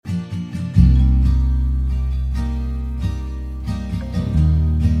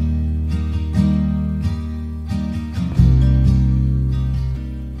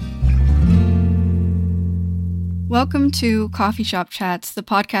Welcome to Coffee Shop Chats, the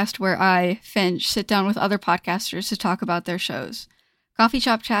podcast where I, Finch, sit down with other podcasters to talk about their shows. Coffee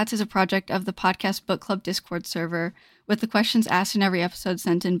Shop Chats is a project of the Podcast Book Club Discord server, with the questions asked in every episode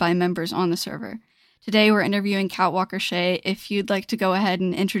sent in by members on the server. Today we're interviewing Catwalker Shea. If you'd like to go ahead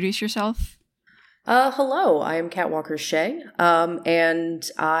and introduce yourself. Hello, I am Catwalker Shea,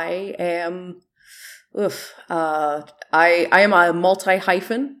 and I am, I am a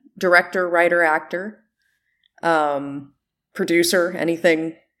multi-hyphen, director, writer, actor, producer,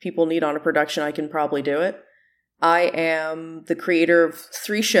 anything people need on a production, I can probably do it. I am the creator of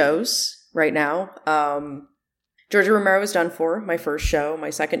 3 shows right now. Georgia Romero is done for, my first show.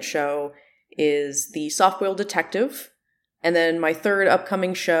 My second show is The Soft-Boiled Detective. And then my third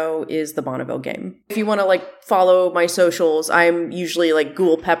upcoming show is The Bonneville Game. If you want to follow my socials, I'm usually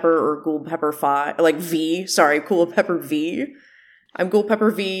Ghoul Pepper or Ghoul Pepper Ghoul Pepper V. I'm Ghoul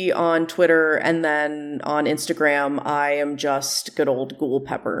Pepper V on Twitter, and then on Instagram, I am just good old Ghoul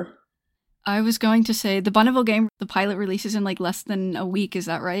Pepper. I was going to say, The Bonneville Game, the pilot releases in less than a week, is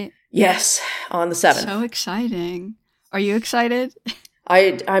that right? Yes, on the 7th. So exciting. Are you excited?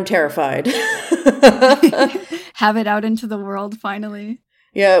 I'm terrified. Have it out into the world finally.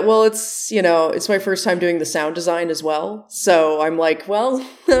 Yeah, well, it's my first time doing the sound design as well. So I'm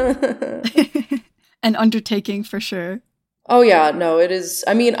An undertaking for sure. Oh yeah, no, it is.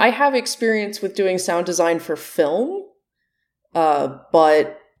 I mean, I have experience with doing sound design for film,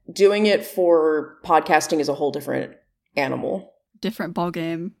 but doing it for podcasting is a whole different animal. Different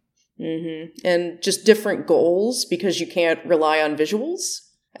ballgame. Mm-hmm. And just different goals because you can't rely on visuals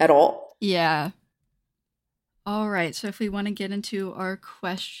at all. Yeah. All right, so if we want to get into our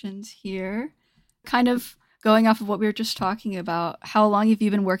questions here, kind of going off of what we were just talking about, how long have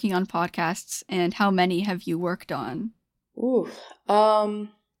you been working on podcasts and how many have you worked on? Ooh.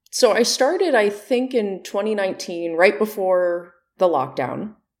 So I started, I think, in 2019, right before the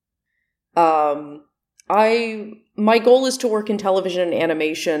lockdown. My goal is to work in television and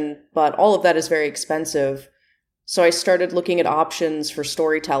animation, but all of that is very expensive. So I started looking at options for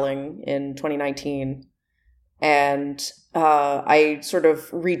storytelling in 2019. And I sort of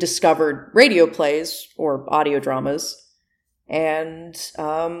rediscovered radio plays or audio dramas. And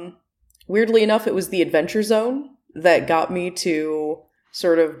weirdly enough, it was the Adventure Zone that got me to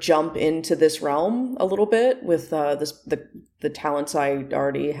sort of jump into this realm a little bit with the talents I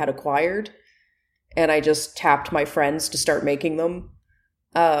already had acquired. And I just tapped my friends to start making them.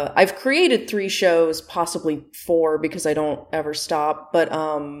 I've created 3 shows, possibly 4, because I don't ever stop. But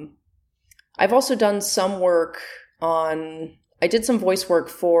I've also done some work I did some voice work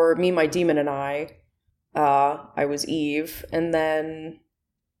for Me, My Demon, and I. I was Eve. And then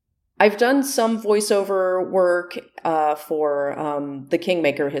I've done some voiceover work for the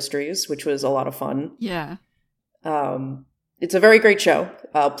Kingmaker Histories, which was a lot of fun. Yeah. It's a very great show.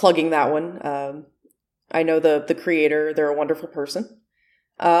 Plugging that one. I know the creator. They're a wonderful person.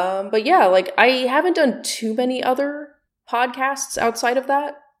 But yeah, I haven't done too many other podcasts outside of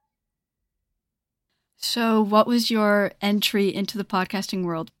that. So what was your entry into the podcasting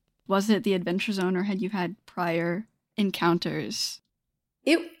world? Was it the Adventure Zone, or had you had prior encounters?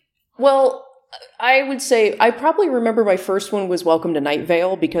 Well, I would say I probably remember my first one was Welcome to Night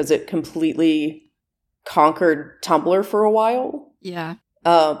Vale because it completely conquered Tumblr for a while. Yeah.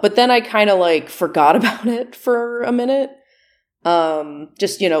 But then I kind of forgot about it for a minute.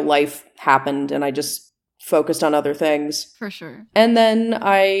 Just, life happened and I just focused on other things. For sure. And then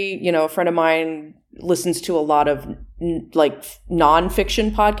a friend of mine listens to a lot of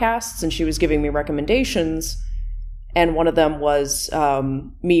non-fiction podcasts, and she was giving me recommendations. And one of them was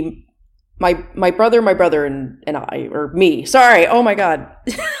my brother and I, or me. Sorry. Oh my God.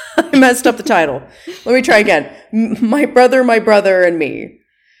 I messed up the title. Let me try again. My brother and me.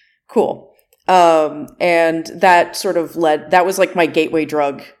 Cool. And that sort of that was my gateway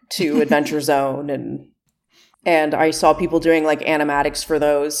drug to Adventure Zone, and I saw people doing animatics for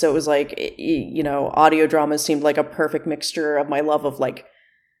those. So it was audio dramas seemed like a perfect mixture of my love of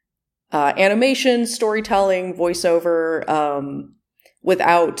animation, storytelling, voiceover,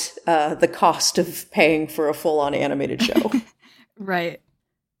 without the cost of paying for a full-on animated show. Right.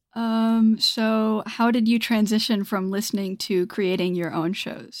 So how did you transition from listening to creating your own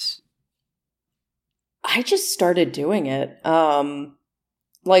shows? I just started doing it. I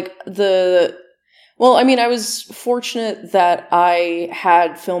was fortunate that I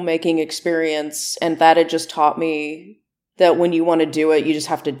had filmmaking experience, and that had just taught me that when you want to do it, you just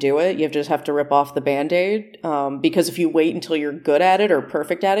have to do it. You just have to rip off the Band-Aid. Because if you wait until you're good at it or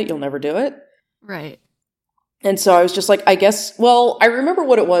perfect at it, you'll never do it. Right. And so I was just I guess, I remember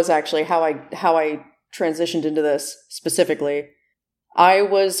what it was actually, how I transitioned into this specifically, I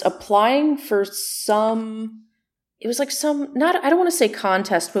was applying for it was like I don't want to say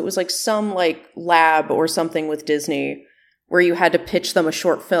contest, but it was like some like lab or something with Disney where you had to pitch them a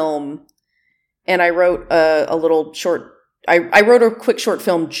short film. And I wrote I wrote a quick short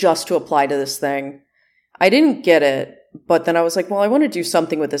film just to apply to this thing. I didn't get it, but then I was like, well, I want to do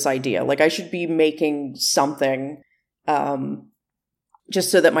something with this idea. Like I should be making something,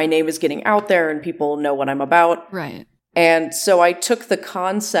 just so that my name is getting out there and people know what I'm about. Right. And so I took the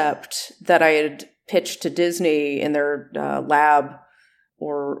concept that I had pitched to Disney in their lab,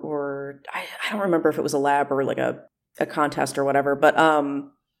 or I don't remember if it was a lab or like a contest or whatever, but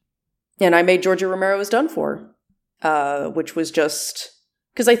and I made Georgia Romero Is Done For, which was just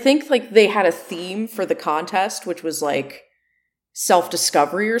because I think like they had a theme for the contest, which was like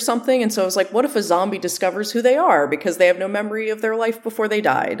self-discovery or something. And so I was like, what if a zombie discovers who they are because they have no memory of their life before they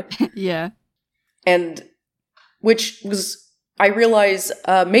died? Yeah. And which was, I realize,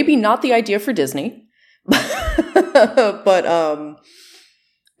 maybe not the idea for Disney, but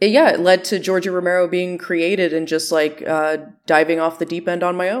yeah, it led to Georgia Romero being created and just like diving off the deep end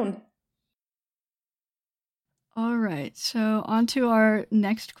on my own. All right, so on to our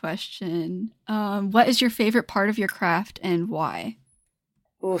next question. What is your favorite part of your craft and why?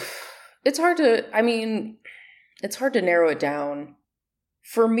 Oof. It's hard to narrow it down.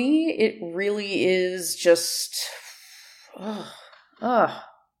 For me, it really is just, it's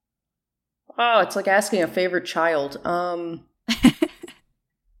like asking a favorite child. I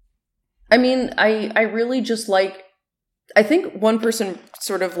mean, I really just like, I think one person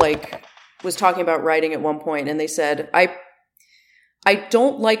sort of like was talking about writing at one point, and they said, I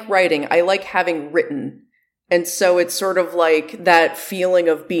don't like writing. I like having written. And so it's sort of like that feeling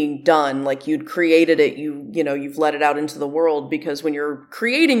of being done, like you'd created it, you've let it out into the world, because when you're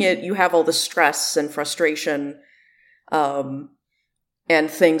creating it, you have all the stress and frustration, and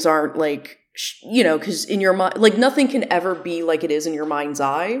things aren't like, because in your mind, like nothing can ever be like it is in your mind's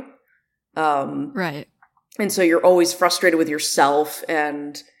eye. Right. And so you're always frustrated with yourself,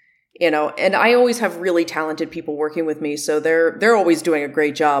 and I always have really talented people working with me, so they're always doing a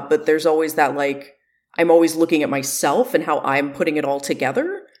great job, but there's always that like, I'm always looking at myself and how I'm putting it all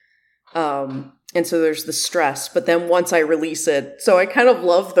together. And so there's the stress, but then once I release it, so I kind of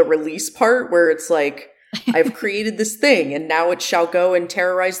love the release part where it's like, I've created this thing and now it shall go and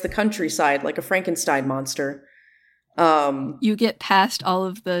terrorize the countryside like a Frankenstein monster. You get past all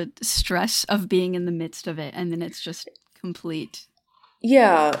of the stress of being in the midst of it, and then it's just complete.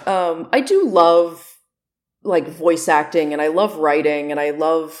 Yeah. I do love like voice acting, and I love writing, and I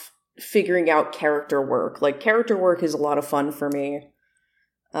love figuring out character work. Like character work is a lot of fun for me.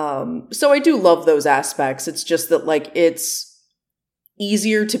 So I do love those aspects. It's just that like it's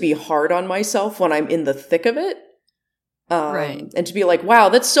easier to be hard on myself when I'm in the thick of it. Right. And to be like, wow,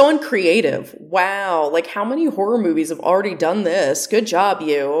 that's so uncreative. Wow. Like how many horror movies have already done this? Good job,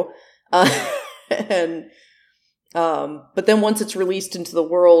 you. And but then once it's released into the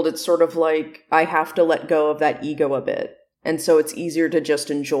world, it's sort of like I have to let go of that ego a bit. And so it's easier to just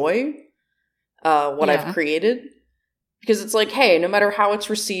enjoy what I've created. Because it's like, hey, no matter how it's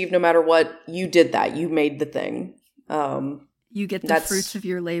received, no matter what, you did that. You made the thing. You get the fruits of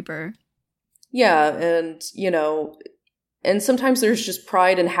your labor. Yeah, and, and sometimes there's just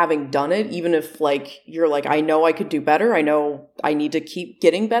pride in having done it, even if, like, you're like, I know I could do better. I know I need to keep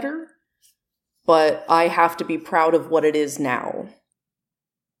getting better. But I have to be proud of what it is now.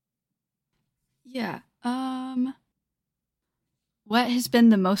 Yeah. What has been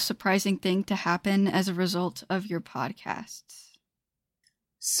the most surprising thing to happen as a result of your podcasts?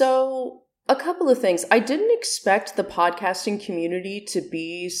 So, a couple of things. I didn't expect the podcasting community to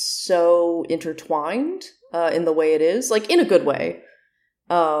be so intertwined in the way it is, like in a good way.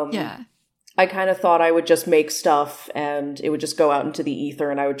 Yeah. I kind of thought I would just make stuff and it would just go out into the ether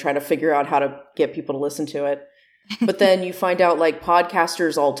and I would try to figure out how to get people to listen to it. But then you find out like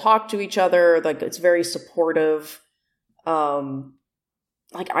podcasters all talk to each other, like it's very supportive.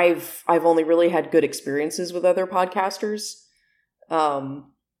 Like I've only really had good experiences with other podcasters. I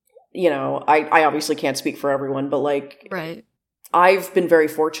obviously can't speak for everyone, but like, right. I've been very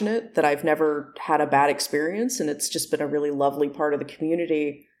fortunate that I've never had a bad experience, and it's just been a really lovely part of the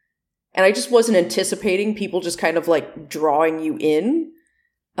community. And I just wasn't anticipating people just kind of like drawing you in.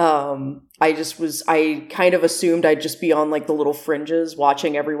 I kind of assumed I'd just be on like the little fringes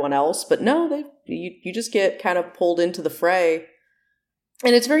watching everyone else, but no, you just get kind of pulled into the fray.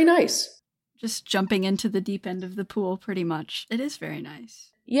 And it's very nice. Just jumping into the deep end of the pool, pretty much. It is very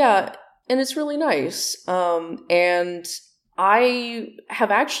nice. Yeah, and it's really nice. And I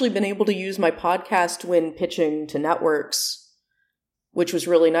have actually been able to use my podcast when pitching to networks, which was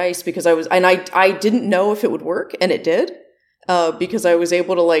really nice because I didn't know if it would work, and it did. Because I was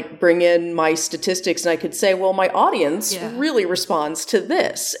able to like bring in my statistics and I could say, well, my audience really responds to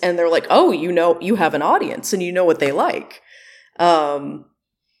this. And they're like, oh, you have an audience and you know what they like.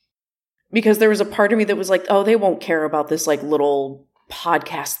 Because there was a part of me that was like, oh, they won't care about this like little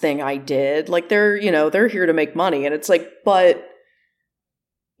podcast thing I did. Like they're here to make money. And it's like, but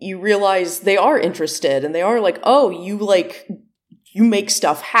you realize they are interested and they are like, oh, you make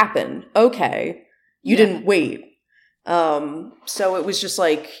stuff happen. Okay. You didn't wait. So it was just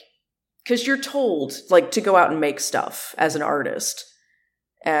like, cause you're told like to go out and make stuff as an artist,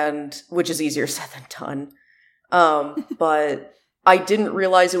 and which is easier said than done. But I didn't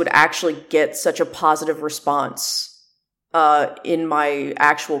realize it would actually get such a positive response, in my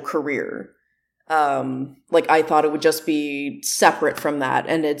actual career. Like I thought it would just be separate from that,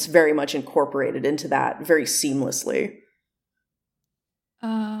 and it's very much incorporated into that very seamlessly.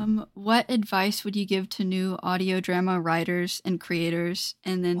 What advice would you give to new audio drama writers and creators?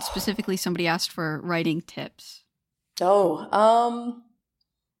 And then specifically somebody asked for writing tips. Okay.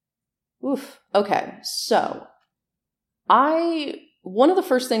 So one of the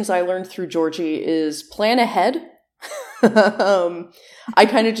first things I learned through Georgie is plan ahead. I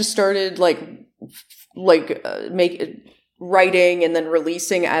kind of just started writing and then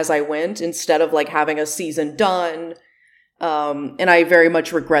releasing as I went instead of like having a season done. And I very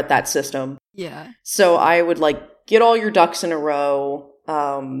much regret that system. Yeah. So I would like get all your ducks in a row,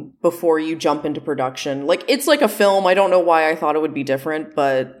 before you jump into production. Like it's like a film. I don't know why I thought it would be different,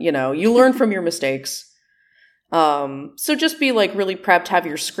 but you learn from your mistakes. So just be like really prepped, have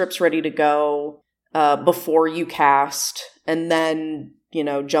your scripts ready to go, before you cast, and then,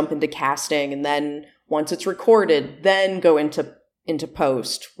 jump into casting. And then once it's recorded, then go into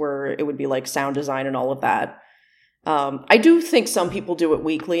post where it would be like sound design and all of that. I do think some people do it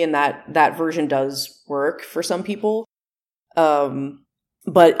weekly, and that version does work for some people.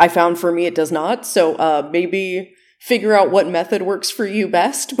 But I found for me it does not. So maybe figure out what method works for you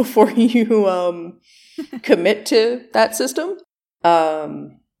best before you commit to that system.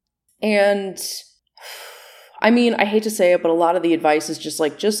 And I mean, I hate to say it, but a lot of the advice is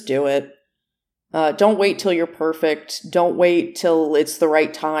just do it. Don't wait till you're perfect. Don't wait till it's the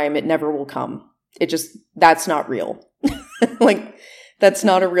right time. It never will come. That's not real. Like, that's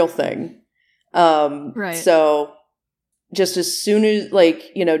not a real thing. Right. So just as soon as,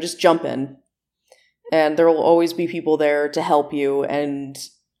 just jump in. And there will always be people there to help you, and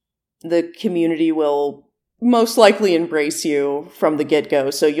the community will most likely embrace you from the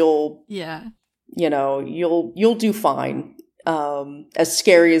get-go. So you'll do fine. As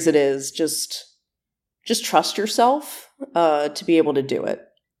scary as it is, just trust yourself, to be able to do it.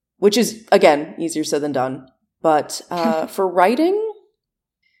 Which is, again, easier said than done. But for writing,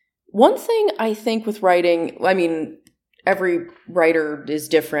 one thing I think with writing, I mean, every writer is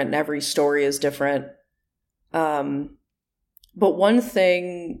different and every story is different. But one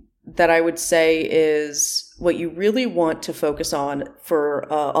thing that I would say is what you really want to focus on for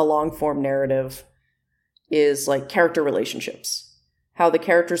a long-form narrative is like character relationships. How the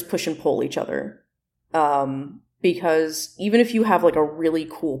characters push and pull each other. Because even if you have like a really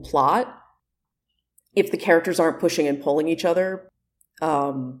cool plot, if the characters aren't pushing and pulling each other,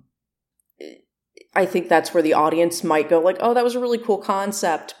 I think that's where the audience might go like, oh, that was a really cool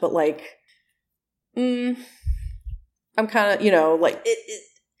concept, but like, I'm kind of,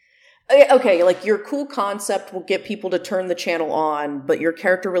 okay, like your cool concept will get people to turn the channel on, but your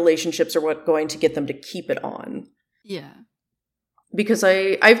character relationships are what going to get them to keep it on. Yeah. Because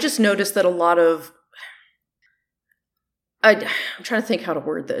I've just noticed that a lot of, I'm trying to think how to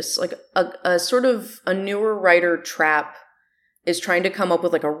word this. Like a sort of a newer writer trap is trying to come up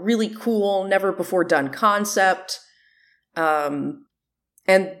with like a really cool, never before done concept. And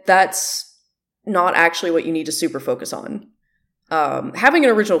that's not actually what you need to super focus on. Having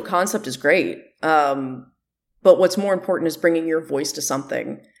an original concept is great. But what's more important is bringing your voice to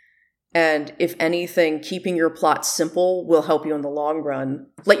something. And if anything, keeping your plot simple will help you in the long run.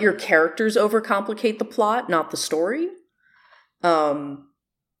 Let your characters overcomplicate the plot, not the story. Because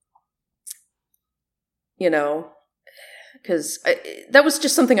that was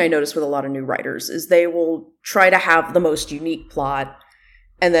just something I noticed with a lot of new writers, is they will try to have the most unique plot,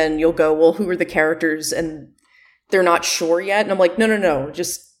 and then you'll go, well, who are the characters? And they're not sure yet. And I'm like, no,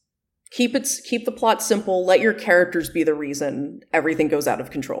 just keep the plot simple. Let your characters be the reason everything goes out of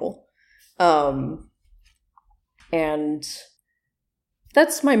control. And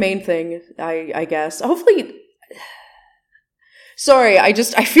that's my main thing, I guess. Hopefully, Sorry, I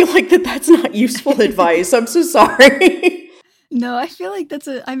feel like that's not useful advice. I'm so sorry. No, I feel like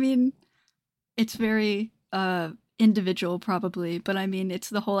it's very individual probably, but I mean, it's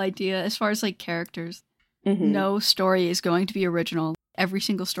the whole idea as far as like characters. Mm-hmm. No story is going to be original. Every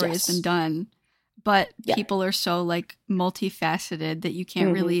single story has been done, but people are so like multifaceted that you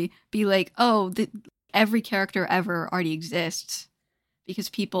can't really be like, oh, every character ever already exists, because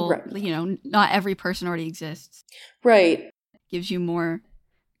people, not every person already exists. Right. It gives you more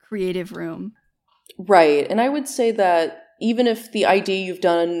creative room. Right. And I would say that even if the idea you've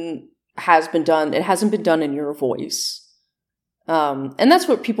done has been done, it hasn't been done in your voice. And that's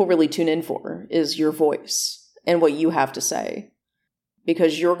what people really tune in for, is your voice and what you have to say.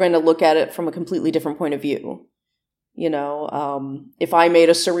 Because you're going to look at it from a completely different point of view. If I made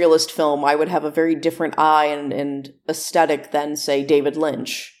a surrealist film, I would have a very different eye and aesthetic than, say, David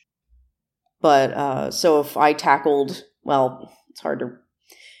Lynch. But, so if I tackled, well, it's hard to...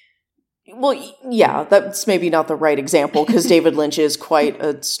 Well, yeah, that's maybe not the right example, because David Lynch is quite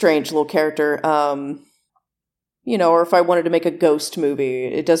a strange little character. Or if I wanted to make a ghost movie,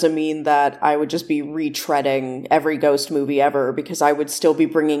 it doesn't mean that I would just be retreading every ghost movie ever, because I would still be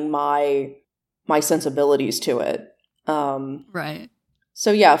bringing my sensibilities to it. Right.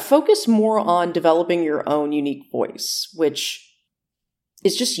 So yeah, focus more on developing your own unique voice, which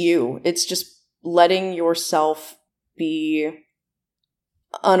is just you. It's just letting yourself be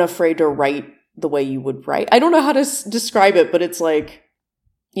unafraid to write the way you would write. I don't know how to describe it, but it's like,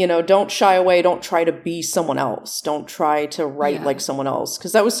 don't shy away. Don't try to be someone else. Don't try to write like someone else.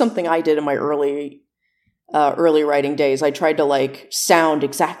 Because that was something I did in my early writing days. I tried to like sound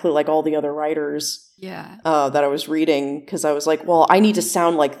exactly like all the other writers that I was reading, because I was like, well, I need to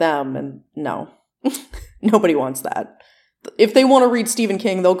sound like them. And no, nobody wants that. If they want to read Stephen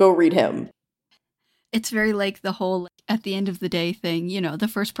King, they'll go read him. It's very like the whole at the end of the day thing, the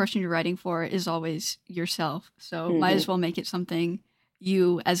first person you're writing for is always yourself. So might as well make it something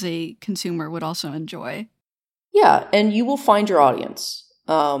you as a consumer would also enjoy. Yeah, and you will find your audience.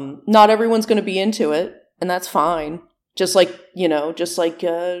 Not everyone's going to be into it, and that's fine. Just like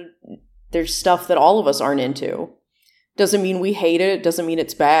there's stuff that all of us aren't into. Doesn't mean we hate it. Doesn't mean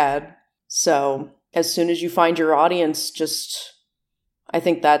it's bad. So as soon as you find your audience, I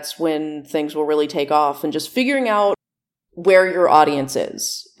think that's when things will really take off. And just figuring out where your audience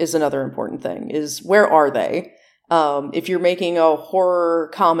is another important thing, is where are they? If you're making a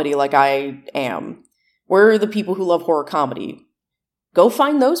horror comedy like I am, where are the people who love horror comedy? Go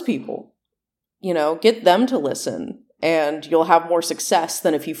find those people. Get them to listen, and you'll have more success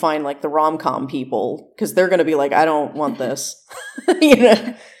than if you find like the rom-com people, because they're going to be like, I don't want this.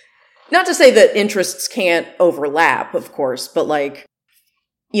 Not to say that interests can't overlap, of course, but like,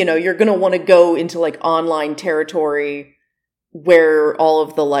 you're going to want to go into like online territory where all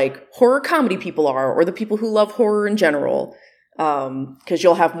of the like horror comedy people are, or the people who love horror in general, because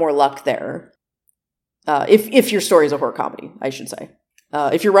you'll have more luck there. If your story is a horror comedy, I should say.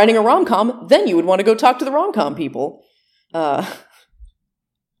 If you're writing a rom-com, then you would want to go talk to the rom-com people.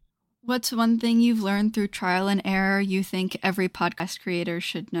 What's one thing you've learned through trial and error you think every podcast creator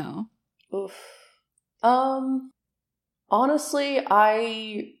should know? Oof. Honestly,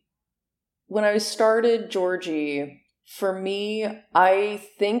 when I started Georgie, for me, I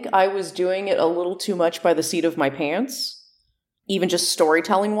think I was doing it a little too much by the seat of my pants, even just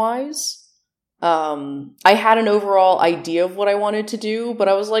storytelling-wise. I had an overall idea of what I wanted to do, but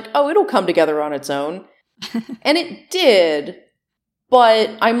I was like, oh, it'll come together on its own. And it did.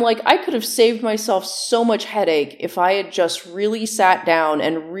 But I'm like, I could have saved myself so much headache if I had just really sat down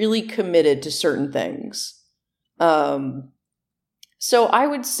and really committed to certain things. So I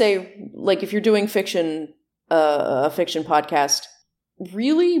would say, like, if you're doing fiction, a fiction podcast,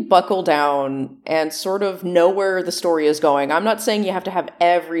 really buckle down and sort of know where the story is going. I'm not saying you have to have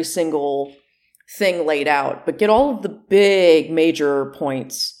every single thing laid out, but get all of the big major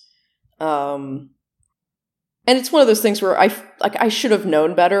points. And it's one of those things where I should have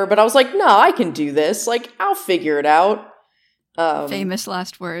known better, but I was like, no, I can do this. Like, I'll figure it out. Famous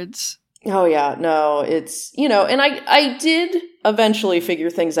last words. Oh yeah, no, it's, and I did eventually figure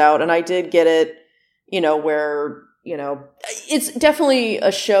things out, and I did get it, where, it's definitely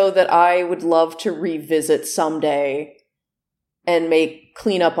a show that I would love to revisit someday and make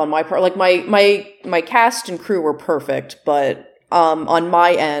clean up on my part. Like my cast and crew were perfect, but on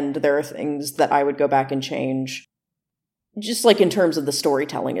my end, there are things that I would go back and change, just like in terms of the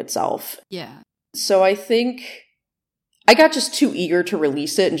storytelling itself. Yeah. So I think I got just too eager to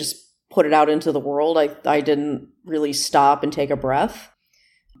release it and just put it out into the world. I didn't really stop and take a breath.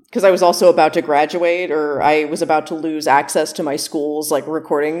 because I was also about to graduate, or I was about to lose access to my school's like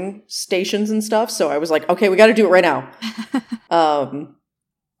recording stations and stuff. So I was like, okay, we got to do it right now.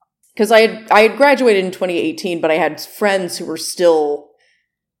 Because I had graduated in 2018, but I had friends who were still,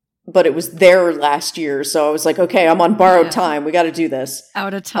 but it was their last year. So I was like, okay, I'm on borrowed time. We got to do this.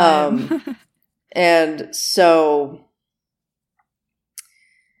 Out of time. And so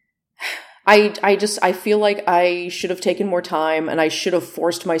I feel like I should have taken more time, and I should have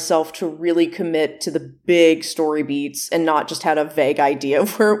forced myself to really commit to the big story beats and not just had a vague idea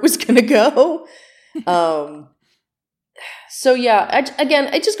of where it was going to go. So yeah,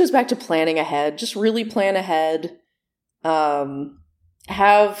 again, it just goes back to planning ahead. Just really plan ahead.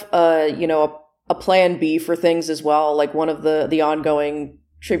 Have a plan B for things as well. Like one of the ongoing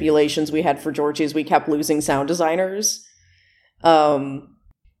tribulations we had for Georgie is we kept losing sound designers.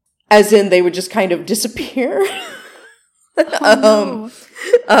 As in, they would just kind of disappear. Oh,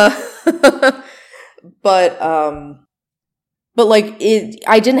 no. But like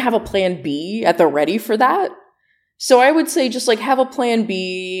I didn't have a plan B at the ready for that. So I would say just like have a plan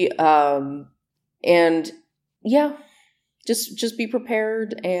B, and yeah, just be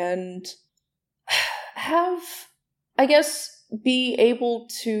prepared and have, I guess, be able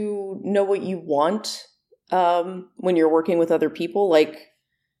to know what you want when you're working with other people. Like,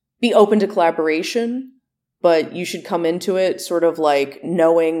 be open to collaboration, but you should come into it sort of like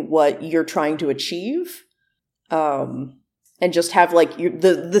knowing what you're trying to achieve. And just have like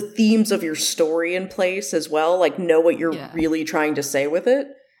the themes of your story in place as well. Like know what you're really trying to say with it.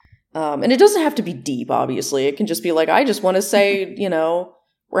 And it doesn't have to be deep, obviously. It can just be like, I just want to say,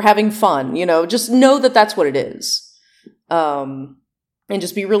 we're having fun, just know that that's what it is. And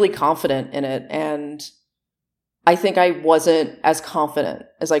just be really confident in it. And I think I wasn't as confident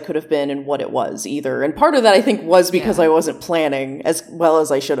as I could have been in what it was either. And part of that I think was because I wasn't planning as well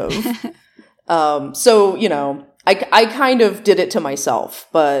as I should have. So, I kind of did it to myself,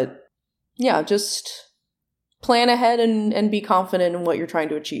 but yeah, just plan ahead and be confident in what you're trying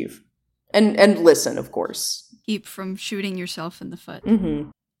to achieve. And listen, of course. Keep from shooting yourself in the foot. Mm-hmm.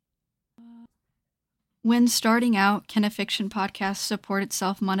 When starting out, can a fiction podcast support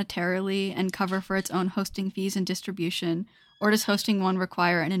itself monetarily and cover for its own hosting fees and distribution, or does hosting one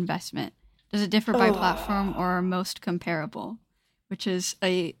require an investment? Does it differ by platform or are most comparable? Which is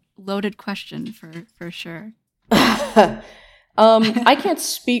a loaded question for sure. I can't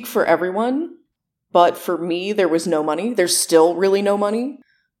speak for everyone, but for me, there was no money. There's still really no money.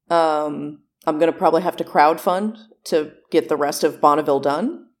 I'm going to probably have to crowdfund to get the rest of Bonneville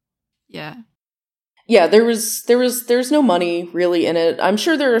done. Yeah. Yeah, there's no money really in it. I'm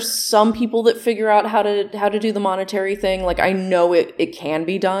sure there are some people that figure out how to do the monetary thing. Like I know it can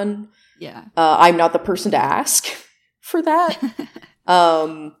be done. Yeah. I'm not the person to ask for that.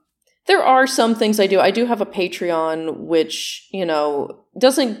 There are some things I do. I do have a Patreon, which,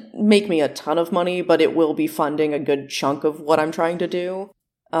 doesn't make me a ton of money, but it will be funding a good chunk of what I'm trying to do.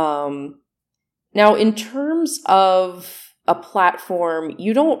 Now, in terms of a platform,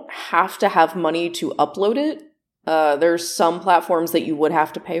 you don't have to have money to upload it. There's some platforms that you would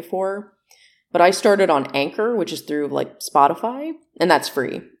have to pay for. But I started on Anchor, which is through like Spotify, and that's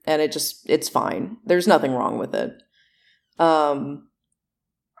free. And it's fine. There's nothing wrong with it.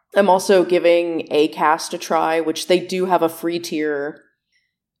 I'm also giving Acast a try, which they do have a free tier.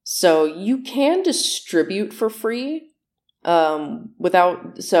 So you can distribute for free. Yeah,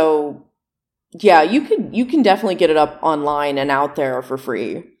 you can definitely get it up online and out there for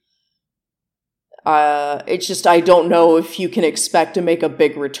free. It's just, I don't know if you can expect to make a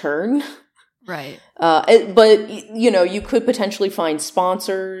big return. Right. But you could potentially find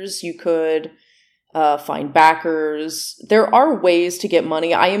sponsors. You could find backers. There are ways to get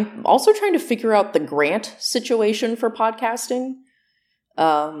money. I am also trying to figure out the grant situation for podcasting.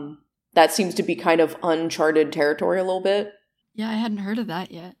 That seems to be kind of uncharted territory a little bit. Yeah, I hadn't heard of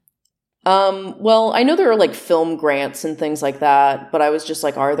that yet. Well, I know there are like film grants and things like that, but I was just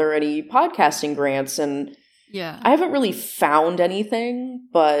like, are there any podcasting grants? And yeah, I haven't really found anything,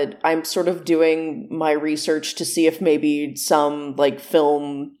 but I'm sort of doing my research to see if maybe some like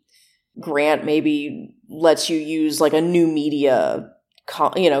film grant maybe lets you use like a new media,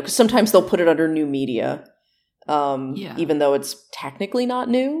 because sometimes they'll put it under new media. Even though it's technically not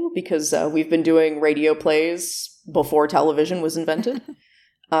new, because we've been doing radio plays before television was invented.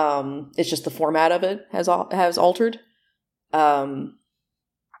 It's just the format of it has altered.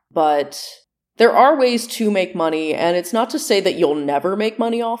 But there are ways to make money, and it's not to say that you'll never make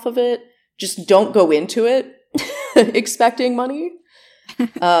money off of it. Just don't go into it expecting money.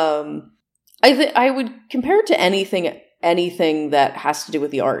 I would compare it to anything anything that has to do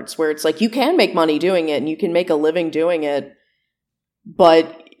with the arts, where it's like you can make money doing it and you can make a living doing it,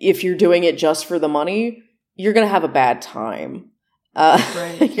 but if you're doing it just for the money, you're going to have a bad time.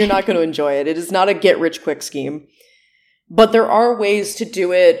 Right. You're not going to enjoy it. It is not a get-rich-quick scheme. But there are ways to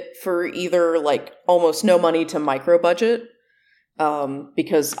do it for either like almost no money to micro-budget,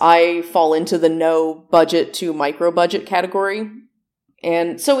 because I fall into the no budget to micro-budget category.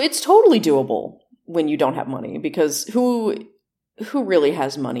 And so it's totally doable when you don't have money, because who really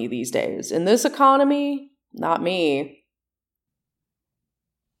has money these days? In this economy, not me.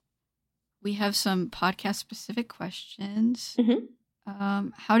 We have some podcast-specific questions. Mm-hmm.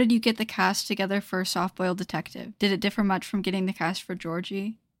 How did you get the cast together for Soft-Boiled Detective? Did it differ much from getting the cast for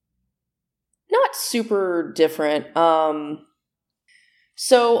Georgie? Not super different.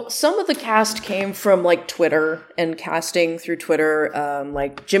 So some of the cast came from like Twitter and casting through Twitter.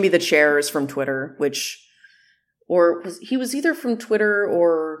 Like Jimmy the Chair is from Twitter, he was either from Twitter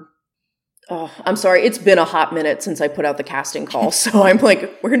or, oh, I'm sorry, it's been a hot minute since I put out the casting call. So I'm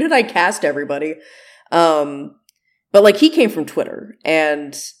like, where did I cast everybody? But like he came from Twitter,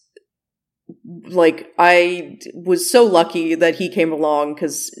 and like I was so lucky that he came along,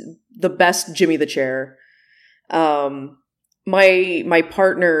 because the best Jimmy the Chair. My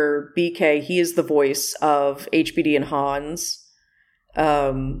partner BK, he is the voice of HBD and Hans.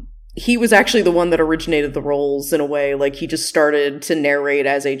 He was actually the one that originated the roles in a way. Like he just started to narrate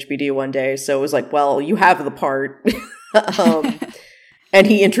as HBD one day, so it was like, well, you have the part. And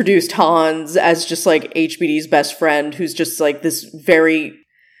he introduced Hans as just like HBD's best friend, who's just like this very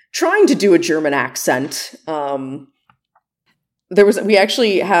trying to do a German accent. We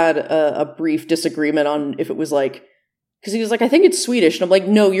actually had a brief disagreement on if it was like, because he was like, I think it's Swedish. And I'm like,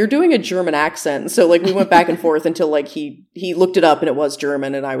 no, you're doing a German accent. And so like we went back and forth until like he looked it up and it was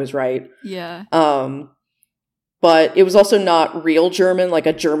German and I was right. Yeah. But it was also not real German. Like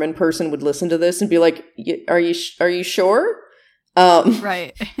a German person would listen to this and be like, are you sure?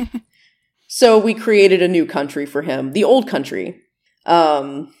 Right. So we created a new country for him, the old country,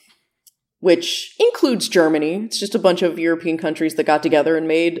 which includes Germany. It's just a bunch of European countries that got together and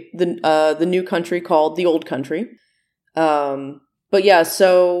made the new country called the old country. But yeah,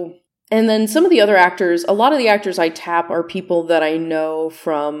 so, and then some of the other actors, a lot of the actors I tap are people that I know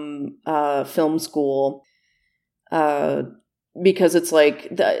from film school, because it's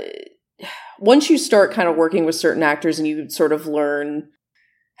like once you start kind of working with certain actors and you sort of learn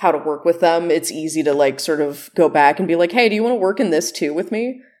how to work with them, it's easy to like sort of go back and be like, hey, do you want to work in this too with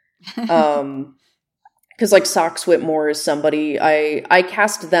me? Because like Sox Whitmore is somebody, I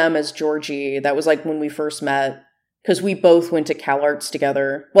cast them as Georgie. That was like when we first met, because we both went to CalArts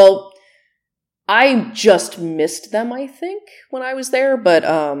together. Well, I just missed them, I think, when I was there, but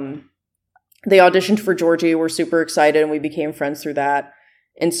they auditioned for Georgie, were super excited, and we became friends through that.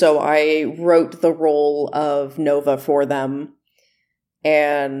 And so I wrote the role of Nova for them.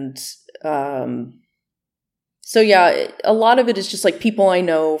 And so yeah, a lot of it is just like people I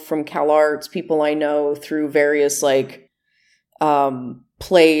know from CalArts, people I know through various like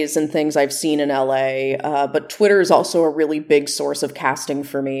plays and things I've seen in LA. But Twitter is also a really big source of casting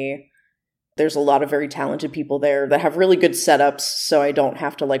for me. There's a lot of very talented people there that have really good setups, so I don't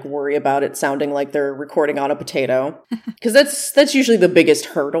have to like worry about it sounding like they're recording on a potato. Because that's usually the biggest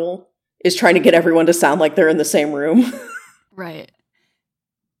hurdle, is trying to get everyone to sound like they're in the same room. Right.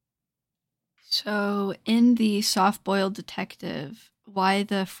 So in the Soft-Boiled Detective, why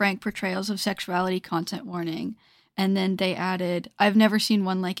the frank portrayals of sexuality content warning? And then they added, I've never seen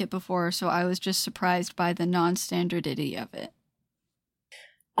one like it before, so I was just surprised by the non-standardity of it.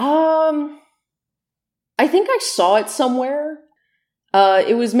 I think I saw it somewhere.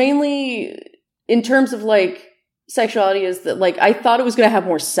 It was mainly in terms of like sexuality, is that like I thought it was going to have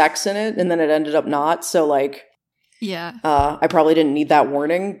more sex in it, and then it ended up not. So like, yeah, I probably didn't need that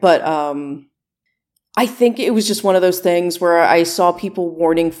warning, but I think it was just one of those things where I saw people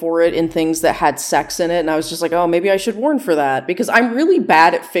warning for it in things that had sex in it, and I was just like, oh, maybe I should warn for that, because I'm really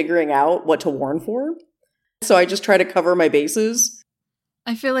bad at figuring out what to warn for. So I just try to cover my bases.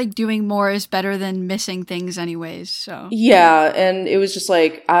 I feel like doing more is better than missing things anyways, so. Yeah, and it was just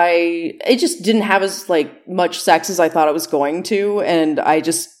like, it just didn't have as like much sex as I thought it was going to, and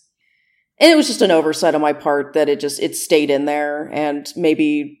it was just an oversight on my part that it stayed in there, and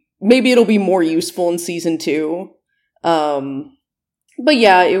maybe it'll be more useful in season 2. But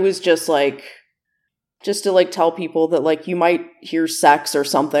yeah, it was just to like tell people that like you might hear sex or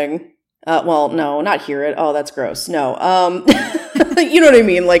something. Well, no, not hear it. Oh, that's gross. No. You know what I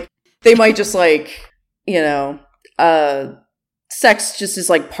mean? Like they might just like, sex just is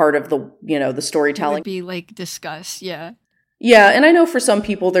like part of the, the storytelling. It would be like discussed, yeah. Yeah, and I know for some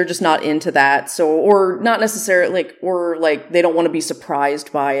people they're just not into that, or not necessarily or they don't want to be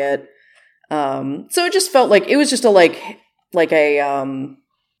surprised by it. So it just felt like it was just a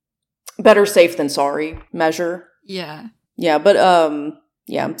better safe than sorry measure. Yeah. Yeah, but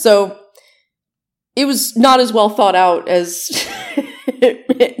yeah. So it was not as well thought out as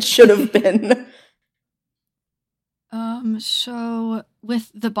it should have been. So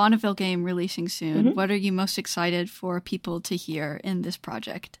with the Bonneville game releasing soon, what are you most excited for people to hear in this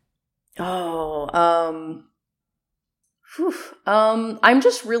project? I'm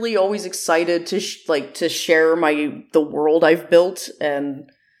just really always excited to to share the world I've built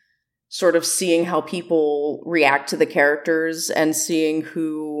and sort of seeing how people react to the characters and seeing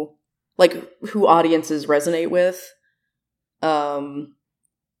who audiences resonate with. But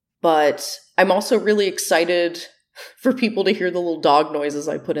I'm also really excited for people to hear the little dog noises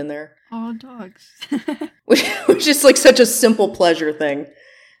I put in there. Oh, dogs. which is like such a simple pleasure thing.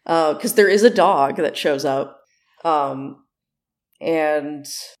 Because there is a dog that shows up. Yeah,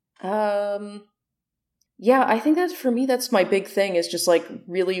 I think that for me, that's my big thing, is just like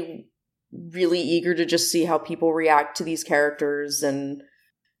really, really eager to just see how people react to these characters and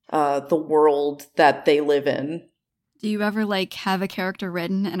the world that they live in. Do you ever have a character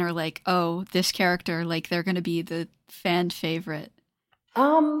written and are like, oh, this character, they're going to be the fan favorite?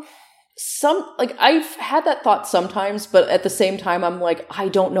 I've had that thought sometimes, but at the same time, I'm like, I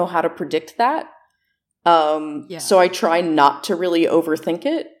don't know how to predict that. So I try not to really overthink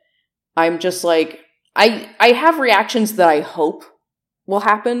it. I'm just like, I have reactions that I hope will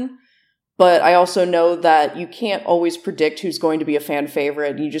happen, but I also know that you can't always predict who's going to be a fan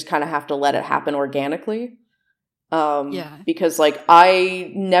favorite. You just kind of have to let it happen organically. Because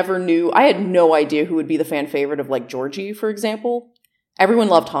I had no idea who would be the fan favorite of Georgie, for example. Everyone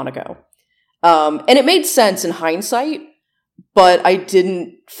loved Hanako. And it made sense in hindsight, but I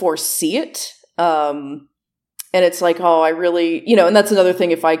didn't foresee it. And it's like, oh, I really, and that's another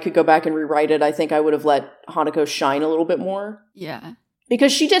thing. If I could go back and rewrite it, I think I would have let Hanako shine a little bit more. Yeah.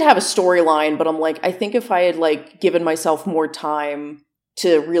 Because she did have a storyline, but I'm like, I think if I had given myself more time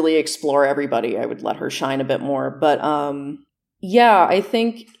to really explore everybody, I would let her shine a bit more. But yeah, I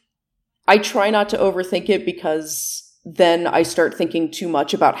think I try not to overthink it, because then I start thinking too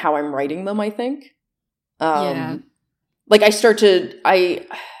much about how I'm writing them, I think.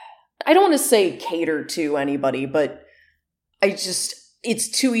 I don't want to say cater to anybody, but it's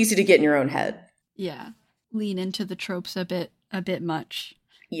too easy to get in your own head. Yeah. Lean into the tropes a bit much.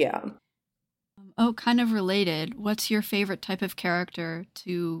 Yeah. Oh, kind of related. What's your favorite type of character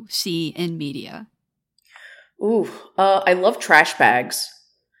to see in media? Ooh, I love trash bags.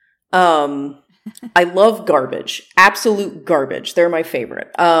 I love garbage. Absolute garbage. They're my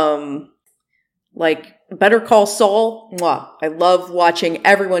favorite. Better Call Saul. Mwah. I love watching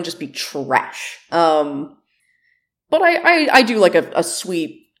everyone just be trash. But I do like a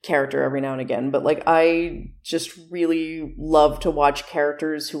sweet character every now and again. But I just really love to watch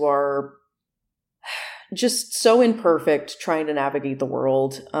characters who are just so imperfect, trying to navigate the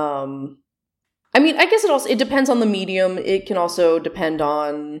world. I guess it depends on the medium. It can also depend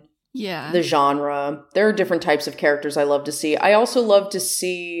on the genre. There are different types of characters I love to see. I mostly love to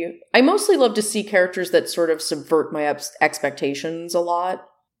see characters that sort of subvert my expectations a lot.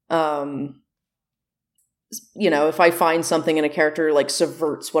 If I find something in a character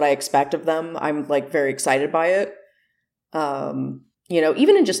subverts what I expect of them, I'm very excited by it.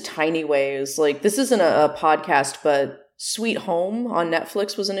 Even in just tiny ways. This isn't a podcast, but Sweet Home on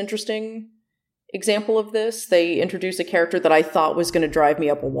Netflix was an interesting example of this. They introduced a character that I thought was going to drive me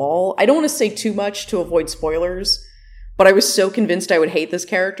up a wall. I don't want to say too much to avoid spoilers, but I was so convinced I would hate this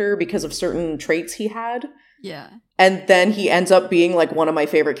character because of certain traits he had. Yeah. And then he ends up being one of my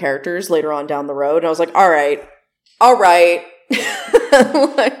favorite characters later on down the road. And I was like, all right.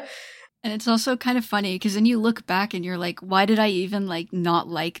 And it's also kind of funny because then you look back and you're like, why did I even not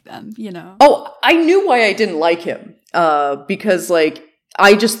like them, Oh, I knew why I didn't like him. Because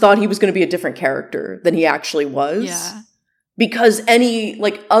I just thought he was going to be a different character than he actually was. Yeah. Because any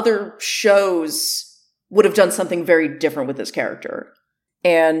other shows would have done something very different with this character.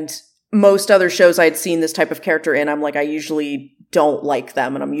 And most other shows I had seen this type of character in, I'm I usually don't like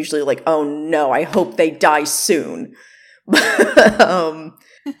them. And I'm usually oh no, I hope they die soon.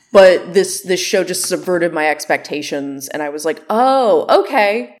 But this show just subverted my expectations, and I was like, oh,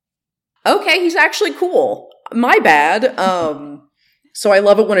 okay, he's actually cool. My bad. So I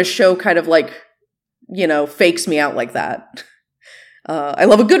love it when a show kind of fakes me out like that. I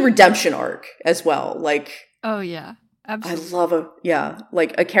love a good redemption arc as well. Oh yeah, Absolutely.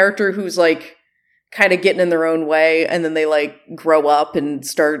 like a character who's like kind of getting in their own way and then they like grow up and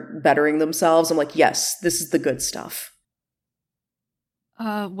start bettering themselves. I'm like, yes, this is the good stuff.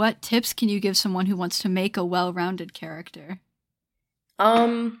 What tips can you give someone who wants to make a well-rounded character?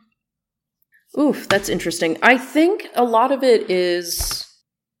 That's interesting. I think a lot of it is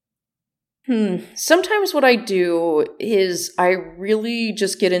sometimes what I do is I really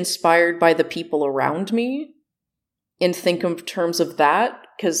just get inspired by the people around me and think of terms of that,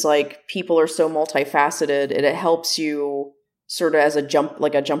 because like people are so multifaceted and it helps you sort of as a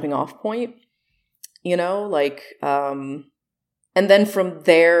jumping off point, and then from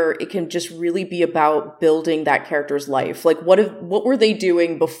there it can just really be about building that character's life. Like what were they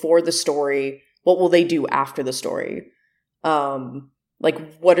doing before the story? What will they do after the story?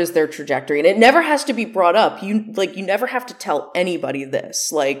 Like, what is their trajectory? And it never has to be brought up. You never have to tell anybody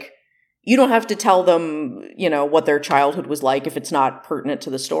this. Like, you don't have to tell them, what their childhood was like if it's not pertinent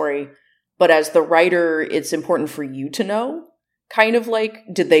to the story. But as the writer, it's important for you to know, kind of like,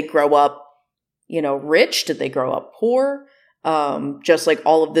 did they grow up, rich? Did they grow up poor? Just like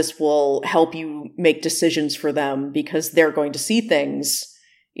all of this will help you make decisions for them because they're going to see things,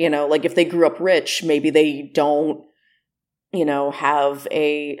 like if they grew up rich, maybe they don't, have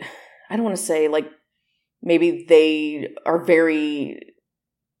I don't want to say like, maybe they are very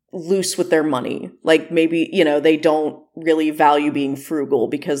loose with their money. Like maybe, they don't really value being frugal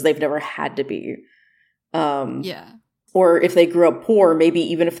because they've never had to be. Yeah. Or if they grew up poor, maybe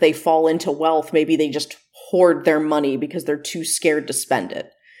even if they fall into wealth, maybe they just hoard their money because they're too scared to spend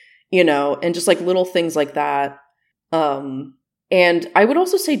it, and just like little things like that. And I would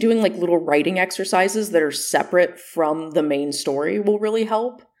also say doing like little writing exercises that are separate from the main story will really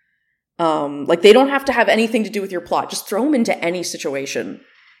help. Like they don't have to have anything to do with your plot. Just throw them into any situation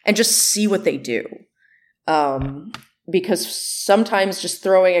and just see what they do. Because sometimes just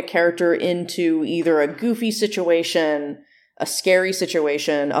throwing a character into either a goofy situation, a scary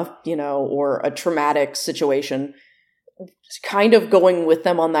situation, or a traumatic situation, kind of going with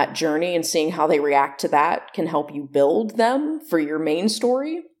them on that journey and seeing how they react to that can help you build them for your main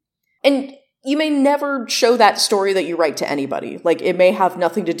story. And you may never show that story that you write to anybody. Like, it may have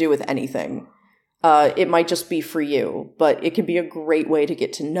nothing to do with anything. It might just be for you, but it can be a great way to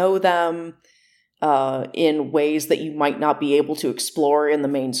get to know them in ways that you might not be able to explore in the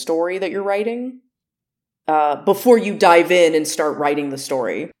main story that you're writing before you dive in and start writing the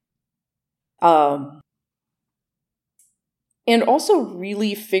story. And also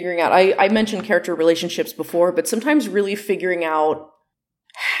really figuring out, I mentioned character relationships before, but sometimes really figuring out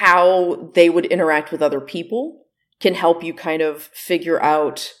how they would interact with other people can help you kind of figure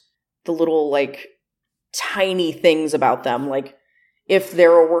out the little, like, tiny things about them. Like, if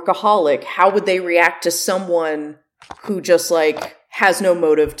they're a workaholic, how would they react to someone who just, like, has no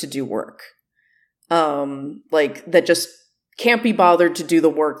motive to do work? Like, that just can't be bothered to do the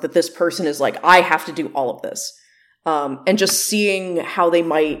work that this person is like, I have to do all of this. And just seeing how they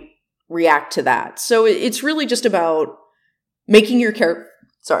might react to that. So it's really just about making your character,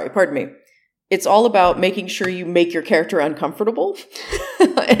 it's all about making sure you make your character uncomfortable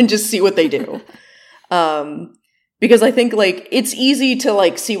and just see what they do. Because I think, like, it's easy to,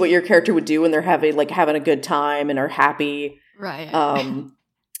 like, see what your character would do when they're having a good time and are happy. Right.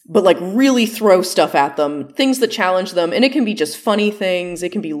 But, like, really throw stuff at them, things that challenge them. And it can be just funny things.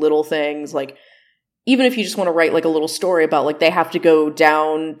 It can be little things, like, even if you just want to write, like, a little story about, like, they have to go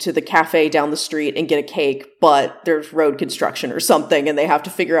down to the cafe down the street and get a cake, but there's road construction or something, and they have to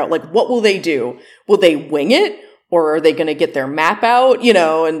figure out, like, what will they do? Will they wing it? Or are they going to get their map out,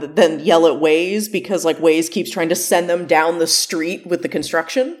 and then yell at Waze because, like, Waze keeps trying to send them down the street with the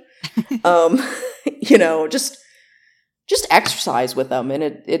construction? Just exercise with them, and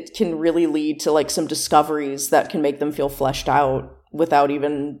it can really lead to, like, some discoveries that can make them feel fleshed out without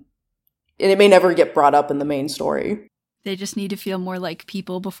even... And it may never get brought up in the main story. They just need to feel more like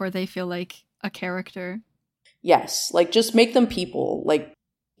people before they feel like a character. Yes, like, just make them people, like,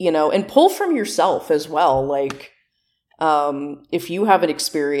 and pull from yourself as well. Like, if you have an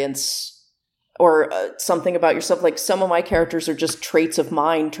experience or something about yourself, like, some of my characters are just traits of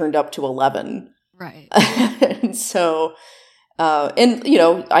mine turned up to 11. Right. And so,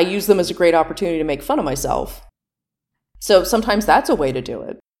 I use them as a great opportunity to make fun of myself. So sometimes that's a way to do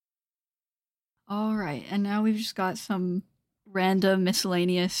it. All right, and now we've just got some random,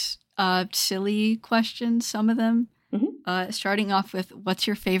 miscellaneous, silly questions, some of them. Mm-hmm. Starting off with, what's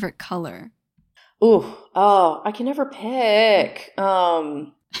your favorite color? I can never pick. I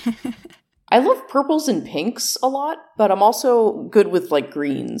love purples and pinks a lot, but I'm also good with, like,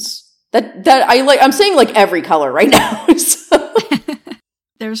 greens. I'm saying like every color right now. So.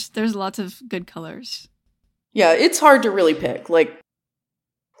 There's lots of good colors. Yeah, it's hard to really pick. Like,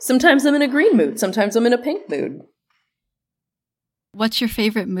 sometimes I'm in a green mood, sometimes I'm in a pink mood. What's your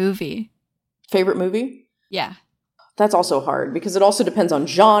favorite movie? Favorite movie? Yeah. That's also hard because it also depends on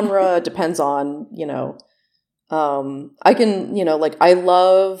genre, it depends on, I can, like, I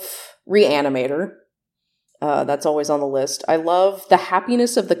love Reanimator. That's always on the list. I love The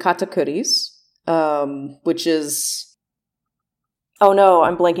Happiness of the Katakuris, which is, oh no,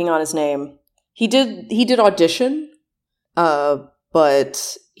 I'm blanking on his name. He did Audition, but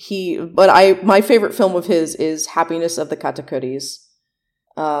my favorite film of his is Happiness of the Katakuris.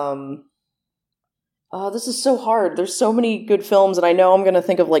 This is so hard. There's so many good films, and I know I'm going to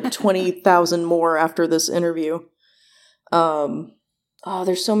think of like 20,000 more after this interview.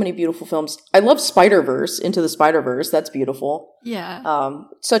 There's so many beautiful films. I love Spider-Verse, Into the Spider-Verse. That's beautiful. Yeah.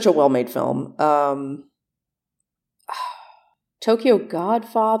 Such a well-made film. Tokyo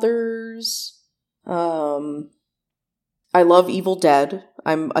Godfathers. I love Evil Dead.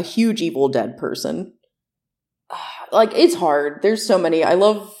 I'm a huge Evil Dead person. Like, it's hard. There's so many.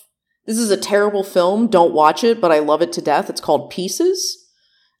 This is a terrible film. Don't watch it, but I love it to death. It's called Pieces.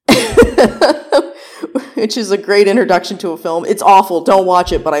 Which is a great introduction to a film. It's awful. Don't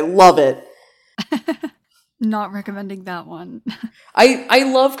watch it, but I love it. Not recommending that one. I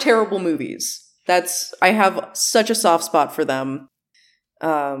love terrible movies. I have such a soft spot for them.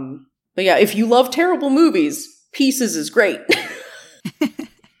 But yeah, if you love terrible movies, Pieces is great.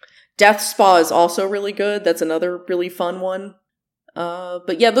 Death Spa is also really good. That's another really fun one.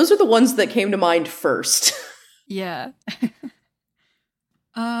 But yeah, those are the ones that came to mind first. Yeah.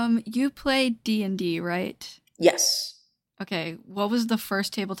 You played D&D, right? Yes. Okay, what was the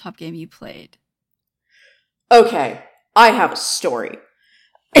first tabletop game you played? Okay, I have a story.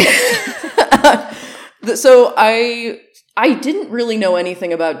 So I didn't really know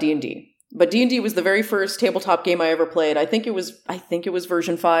anything about D&D, but D&D was the very first tabletop game I ever played. I think it was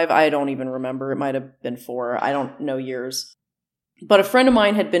version 5. I don't even remember. It might have been 4. I don't know years. But a friend of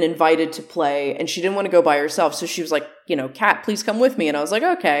mine had been invited to play, and she didn't want to go by herself, so she was like, Kat, please come with me. And I was like,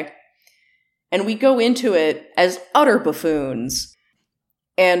 okay. And we go into it as utter buffoons,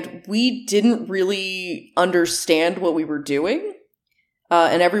 and we didn't really understand what we were doing.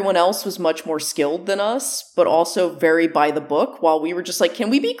 And everyone else was much more skilled than us, but also very by the book, while we were just like,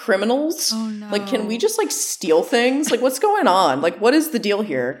 can we be criminals? Oh, no. Like, can we just, like, steal things? Like, what's going on? Like, what is the deal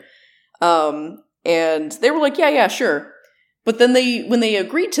here? And they were like, yeah, sure. But then when they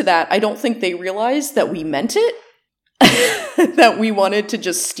agreed to that, I don't think they realized that we meant it, that we wanted to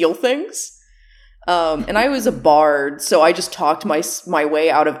just steal things. And I was a bard, so I just talked my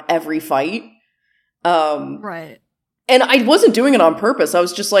way out of every fight. Right. And I wasn't doing it on purpose. I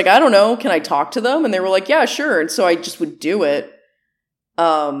was just like, I don't know, can I talk to them? And they were like, yeah, sure. And so I just would do it.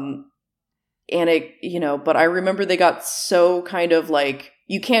 And it, but I remember they got so kind of like,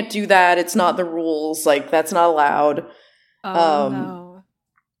 you can't do that. It's not the rules. Like, that's not allowed. Oh,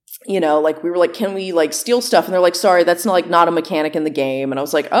 no. Like, we were like, can we, like, steal stuff? And they're like, sorry, that's not a mechanic in the game. And I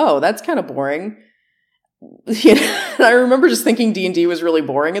was like, oh, that's kind of boring. And I remember just thinking D&D was really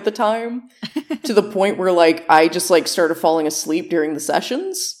boring at the time, to the point where, like, I just, like, started falling asleep during the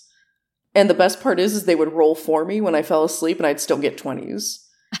sessions. And the best part is they would roll for me when I fell asleep, and I'd still get 20s.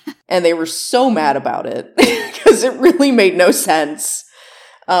 And they were so mad about it, because it really made no sense.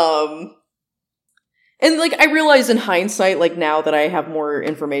 And, like, I realize in hindsight, like, now that I have more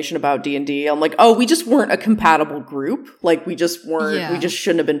information about D&D, I'm like, oh, we just weren't a compatible group. Like, we just weren't, we just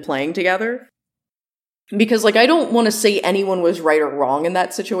shouldn't have been playing together. Because, like, I don't want to say anyone was right or wrong in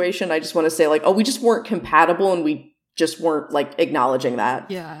that situation. I just want to say, like, oh, we just weren't compatible, and we just weren't, like, acknowledging that.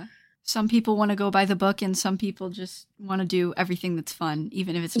 Yeah. Some people want to go by the book, and some people just want to do everything that's fun,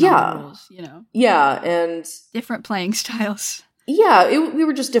 even if it's not the rules, Yeah, and... different playing styles. Yeah, we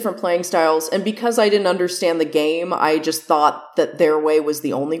were just different playing styles, and because I didn't understand the game, I just thought that their way was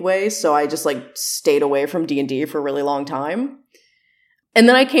the only way, so I just, like, stayed away from D&D for a really long time. And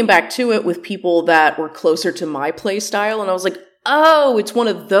then I came back to it with people that were closer to my play style, and I was like, oh, it's one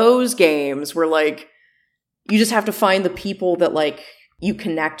of those games where, like, you just have to find the people that, like, you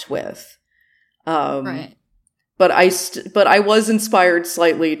connect with. Right. But I was inspired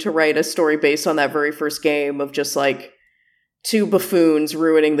slightly to write a story based on that very first game of just, like, 2 buffoons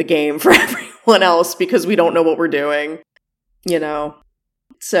ruining the game for everyone else because we don't know what we're doing,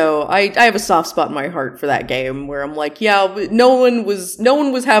 So I have a soft spot in my heart for that game where I'm like, yeah, no one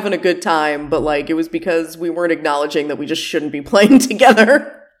was having a good time, but, like, it was because we weren't acknowledging that we just shouldn't be playing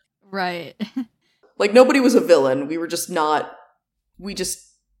together. Right. Like, nobody was a villain. We were just not, we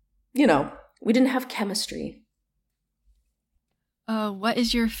just we didn't have chemistry. What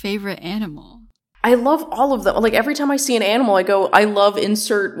is your favorite animal? I love all of them. Like, every time I see an animal, I go, I love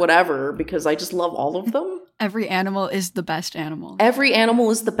insert whatever, because I just love all of them. Every animal is the best animal. Every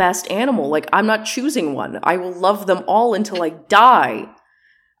animal is the best animal. Like, I'm not choosing one. I will love them all until I die.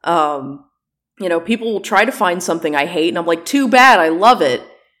 People will try to find something I hate, and I'm like, too bad, I love it.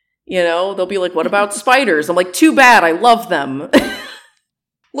 They'll be like, what about spiders? I'm like, too bad, I love them.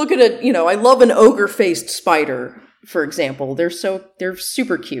 Look at it, I love an ogre-faced spider, for example. They're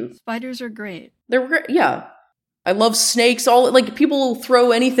super cute. Spiders are great. They're great, yeah. I love snakes. People will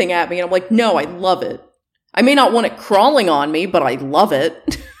throw anything at me, and I'm like, no, I love it. I may not want it crawling on me, but I love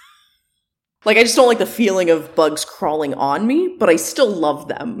it. I just don't like the feeling of bugs crawling on me, but I still love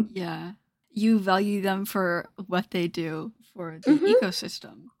them. Yeah. You value them for what they do for the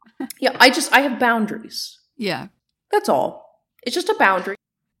ecosystem. Yeah, I have boundaries. Yeah. That's all. It's just a boundary.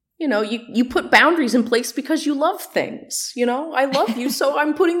 You put boundaries in place because you love things. I love you, so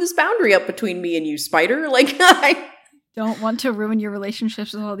I'm putting this boundary up between me and you, spider. I don't want to ruin your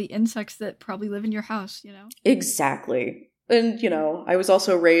relationships with all the insects that probably live in your house, Exactly. And, I was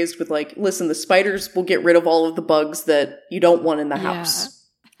also raised with, listen, the spiders will get rid of all of the bugs that you don't want in the house.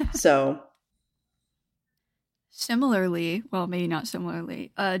 So. Similarly, well, maybe not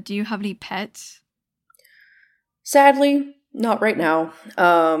similarly, do you have any pets? Sadly, not right now.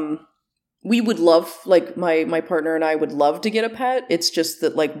 We would love, my partner and I would love to get a pet. It's just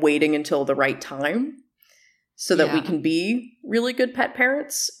that, waiting until the right time so that we can be really good pet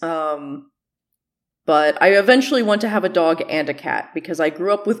parents. But I eventually want to have a dog and a cat because I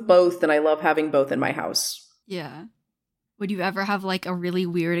grew up with both and I love having both in my house. Yeah. Would you ever have, a really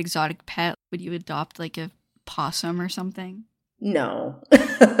weird exotic pet? Would you adopt, a possum or something? No.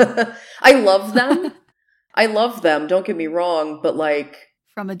 I love them. I love them, don't get me wrong, but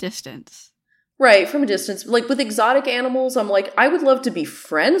from a distance. Right, from a distance. With exotic animals, I'm I would love to be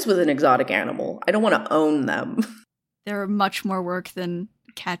friends with an exotic animal. I don't want to own them. They're much more work than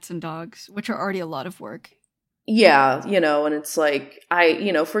cats and dogs, which are already a lot of work. Yeah, and it's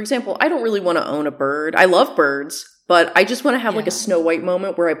for example, I don't really want to own a bird. I love birds, but I just want to have a Snow White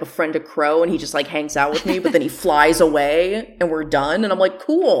moment where I befriend a crow and he just hangs out with me, but then he flies away and we're done. And I'm like,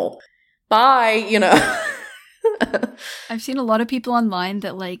 cool, bye, I've seen a lot of people online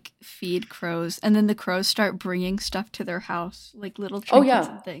that feed crows and then the crows start bringing stuff to their house, little trinkets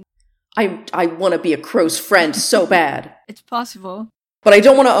and things. I want to be a crow's friend so bad. It's possible. But I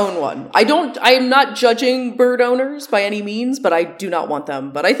don't want to own one. I am not judging bird owners by any means, but I do not want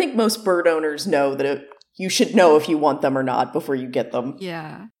them. But I think most bird owners know that you should know if you want them or not before you get them.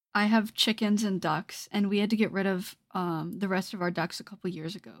 Yeah. I have chickens and ducks, and we had to get rid of the rest of our ducks a couple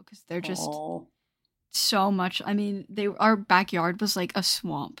years ago because they're just so much. I mean, our backyard was like a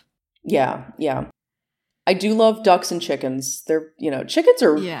swamp. Yeah, yeah. I do love ducks and chickens. They're, chickens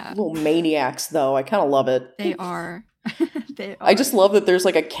are little maniacs, though. I kind of love it. They are. They are. I just love that there's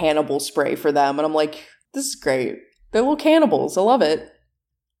a cannibal spray for them, and I'm like, this is great. They're little cannibals. I love it.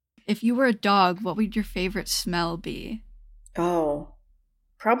 If you were a dog, what would your favorite smell be? Oh,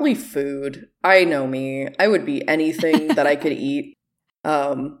 probably food. I know me. I would be anything that I could eat.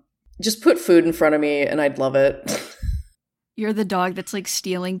 Just put food in front of me, and I'd love it. You're the dog that's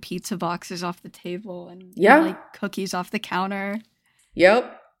stealing pizza boxes off the table and cookies off the counter.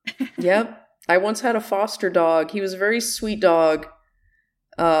 Yep. Yep. I once had a foster dog. He was a very sweet dog.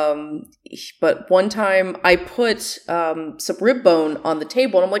 But one time I put some rib bone on the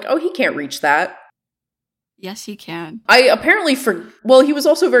table and I'm like, oh, he can't reach that. Yes, he can. I apparently he was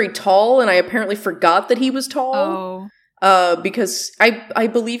also very tall and I apparently forgot that he was tall. Oh. Because I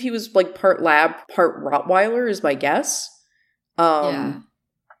believe he was part lab, part Rottweiler is my guess. And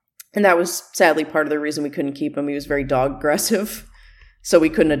that was sadly part of the reason we couldn't keep him. He was very dog aggressive. So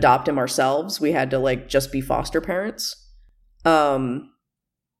we couldn't adopt him ourselves. We had to just be foster parents. We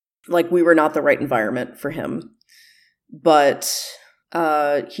were not the right environment for him. But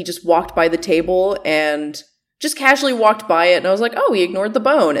he just walked by the table and just casually walked by it. And I was like, oh, he ignored the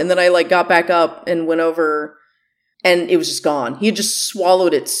bone. And then I got back up and went over and it was just gone. He had just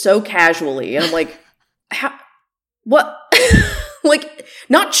swallowed it so casually. And I'm like, how? What?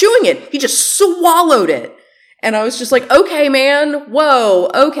 Not chewing it. He just swallowed it. And I was just like, okay, man.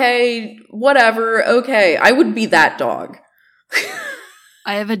 Whoa. Okay. Whatever. Okay. I would be that dog.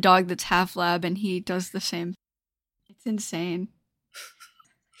 I have a dog that's half lab and he does the same. It's insane.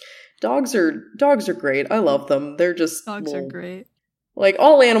 Dogs are great. I love them. They're just dogs are great.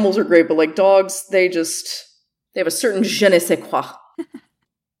 All animals are great, but dogs, they have a certain je ne sais quoi.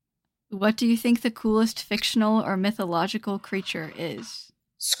 What do you think the coolest fictional or mythological creature is?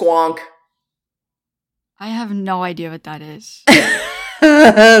 Squonk. I have no idea what that is.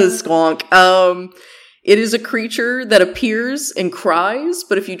 Squonk. It is a creature that appears and cries,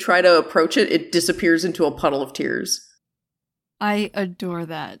 but if you try to approach it, it disappears into a puddle of tears. I adore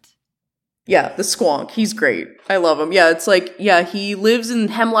that. Yeah, the squonk. He's great. I love him. Yeah, it's like, yeah, he lives in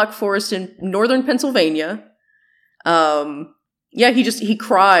hemlock forest in northern Pennsylvania. Yeah, he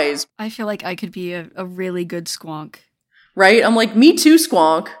cries. I feel like I could be a really good squonk. Right? I'm like, me too,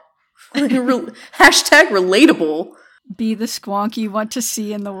 squonk. Hashtag relatable. Be the squonk you want to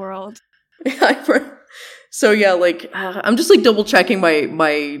see in the world. So yeah, like, I'm just like double checking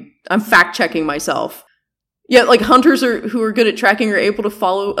I'm fact checking myself. Yeah, like hunters who are good at tracking are able to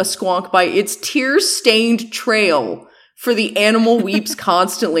follow a squonk by its tear-stained trail, for the animal weeps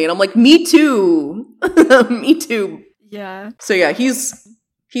constantly. And I'm like, me too. Me too. Yeah. So yeah, he's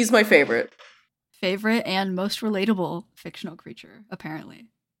my favorite. Favorite and most relatable fictional creature, apparently.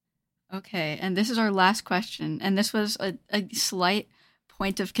 Okay, and this is our last question, and this was a slight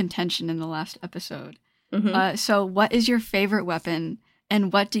point of contention in the last episode. Mm-hmm. So what is your favorite weapon,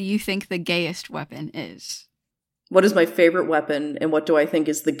 and what do you think the gayest weapon is? What is my favorite weapon, and what do I think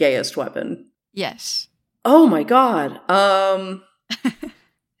is the gayest weapon? Yes. Oh my god.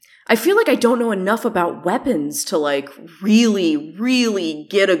 I feel like I don't know enough about weapons to like really, really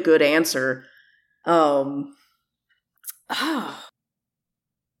get a good answer.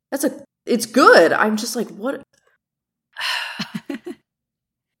 It's good. I'm just like, what?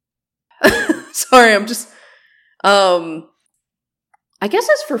 Sorry, I'm just, I guess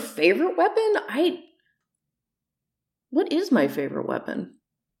as for favorite weapon, what is my favorite weapon?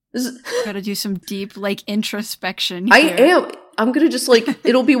 Gotta do some deep, like, introspection here. I'm gonna just, like,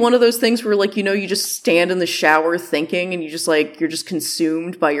 it'll be one of those things where, like, you know, you just stand in the shower thinking and you just, like, you're just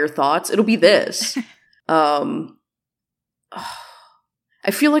consumed by your thoughts. It'll be this. I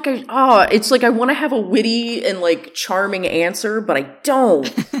feel like it's like I want to have a witty and, like, charming answer, but I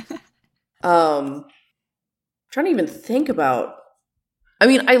don't. Trying to even think about, I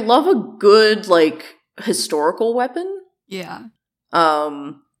mean, I love a good, like, historical weapon. Yeah.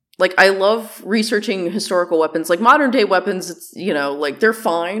 Like, I love researching historical weapons. Like, modern day weapons, it's, you know, like, they're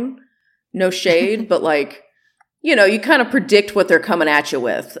fine. No shade, but, like, you know, you kind of predict what they're coming at you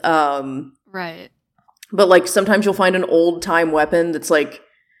with. Right. But, like, sometimes you'll find an old-time weapon that's, like,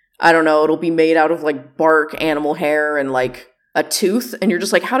 I don't know, it'll be made out of, like, bark, animal hair, and, like, a tooth. And you're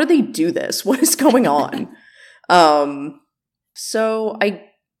just like, how did they do this? What is going on? So I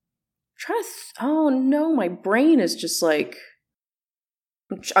try to oh no, my brain is just like,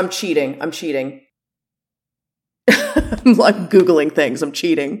 I'm cheating. I'm like Googling things. I'm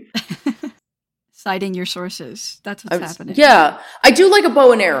cheating. Citing your sources. That's what's happening. Yeah. I do like a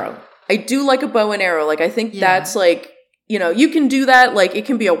bow and arrow. Like, I think that's like, you know, you can do that. Like, it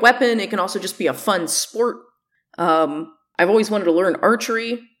can be a weapon. It can also just be a fun sport. I've always wanted to learn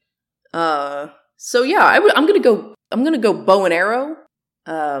archery. So yeah, I'm gonna go bow and arrow,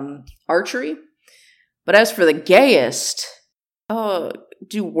 archery. But as for the gayest,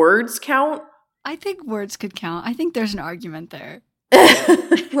 do words count? I think words could count. I think there's an argument there.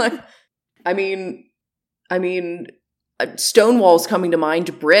 Like, I mean, Stonewall's coming to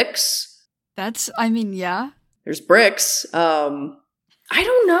mind. Bricks. Yeah. There's bricks. I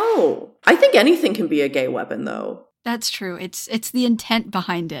don't know. I think anything can be a gay weapon, though. That's true. It's the intent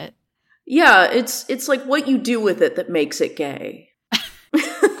behind it. Yeah, it's like what you do with it that makes it gay.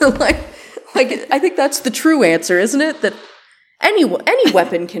 like I think that's the true answer, isn't it? That any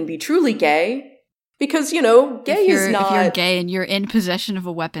weapon can be truly gay, because, you know, gay is not. If you're gay and you're in possession of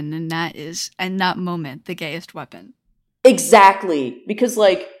a weapon, then that is, in that moment, the gayest weapon. Exactly, because,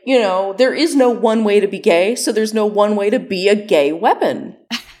 like, you know, there is no one way to be gay, so there's no one way to be a gay weapon.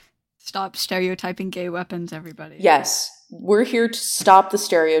 Stop stereotyping gay weapons, everybody. Yes, we're here to stop the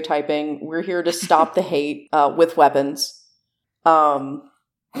stereotyping. We're here to stop the hate with weapons.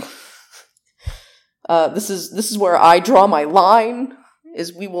 This is where I draw my line,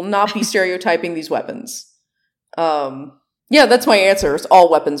 is we will not be stereotyping these weapons. Yeah, that's my answer. Is all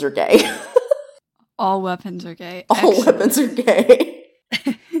weapons are gay. All weapons are gay. All weapons are gay.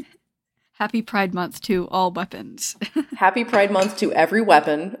 Happy Pride Month to all weapons. Happy Pride Month to every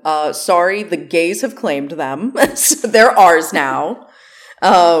weapon. Sorry, the gays have claimed them. So they're ours now.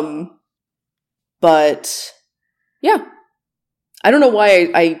 But yeah. I don't know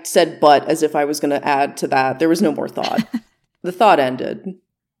why I said but as if I was going to add to that. There was no more thought. The thought ended.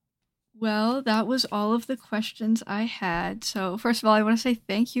 Well, that was all of the questions I had. So first of all, I want to say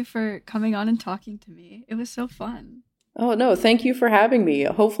thank you for coming on and talking to me. It was so fun. Oh, no, thank you for having me.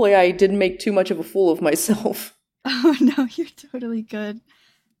 Hopefully I didn't make too much of a fool of myself. Oh, no, you're totally good.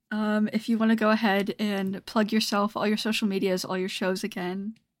 If you want to go ahead and plug yourself, all your social medias, all your shows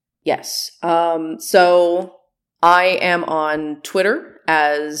again. Yes. So I am on Twitter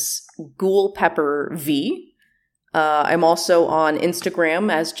as GhoulPepperV. I'm also on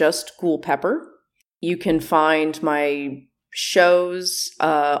Instagram as just GhoulPepper. You can find my shows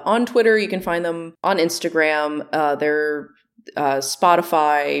on Twitter. You can find them on Instagram. They're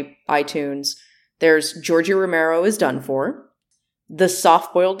Spotify, iTunes. There's Georgie Romero is Done For, The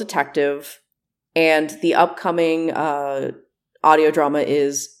Soft-Boiled Detective, and the upcoming audio drama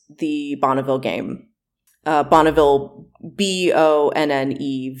is The Bonneville Game. Bonneville, Bonneville.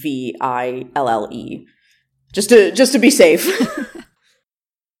 Just to be safe.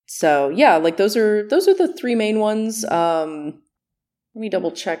 So yeah, like those are the three main ones. Let me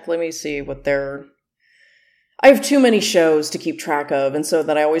double check. Let me see what they're. I have too many shows to keep track of, and so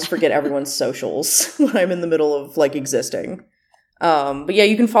that I always forget everyone's socials when I'm in the middle of like existing. But yeah,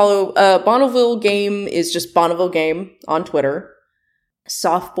 you can follow Bonneville Game is just Bonneville Game on Twitter.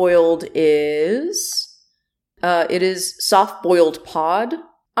 Soft Boiled is it is Soft Boiled Pod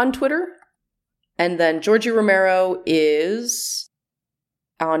on Twitter. And then Georgie Romero is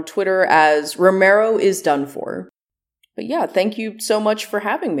on Twitter as Romero is Done For. But yeah, thank you so much for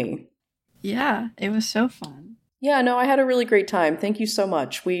having me. Yeah, it was so fun. Yeah, no, I had a really great time. Thank you so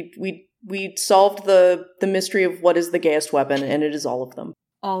much. We solved the mystery of what is the gayest weapon, and it is all of them.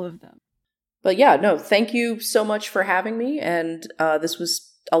 All of them. But yeah, no, thank you so much for having me, and this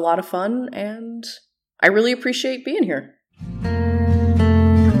was a lot of fun, and I really appreciate being here.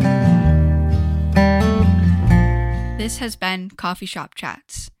 This has been Coffee Shop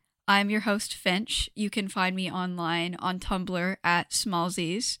Chats. I'm your host, Finch. You can find me online on Tumblr at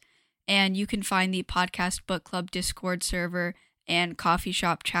Smallsies, and you can find the Podcast Book Club Discord server and Coffee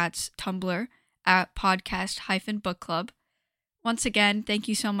Shop Chats Tumblr at podcast-book club. Once again, thank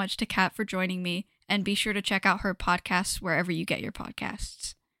you so much to Kat for joining me, and be sure to check out her podcasts wherever you get your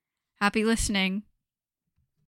podcasts. Happy listening!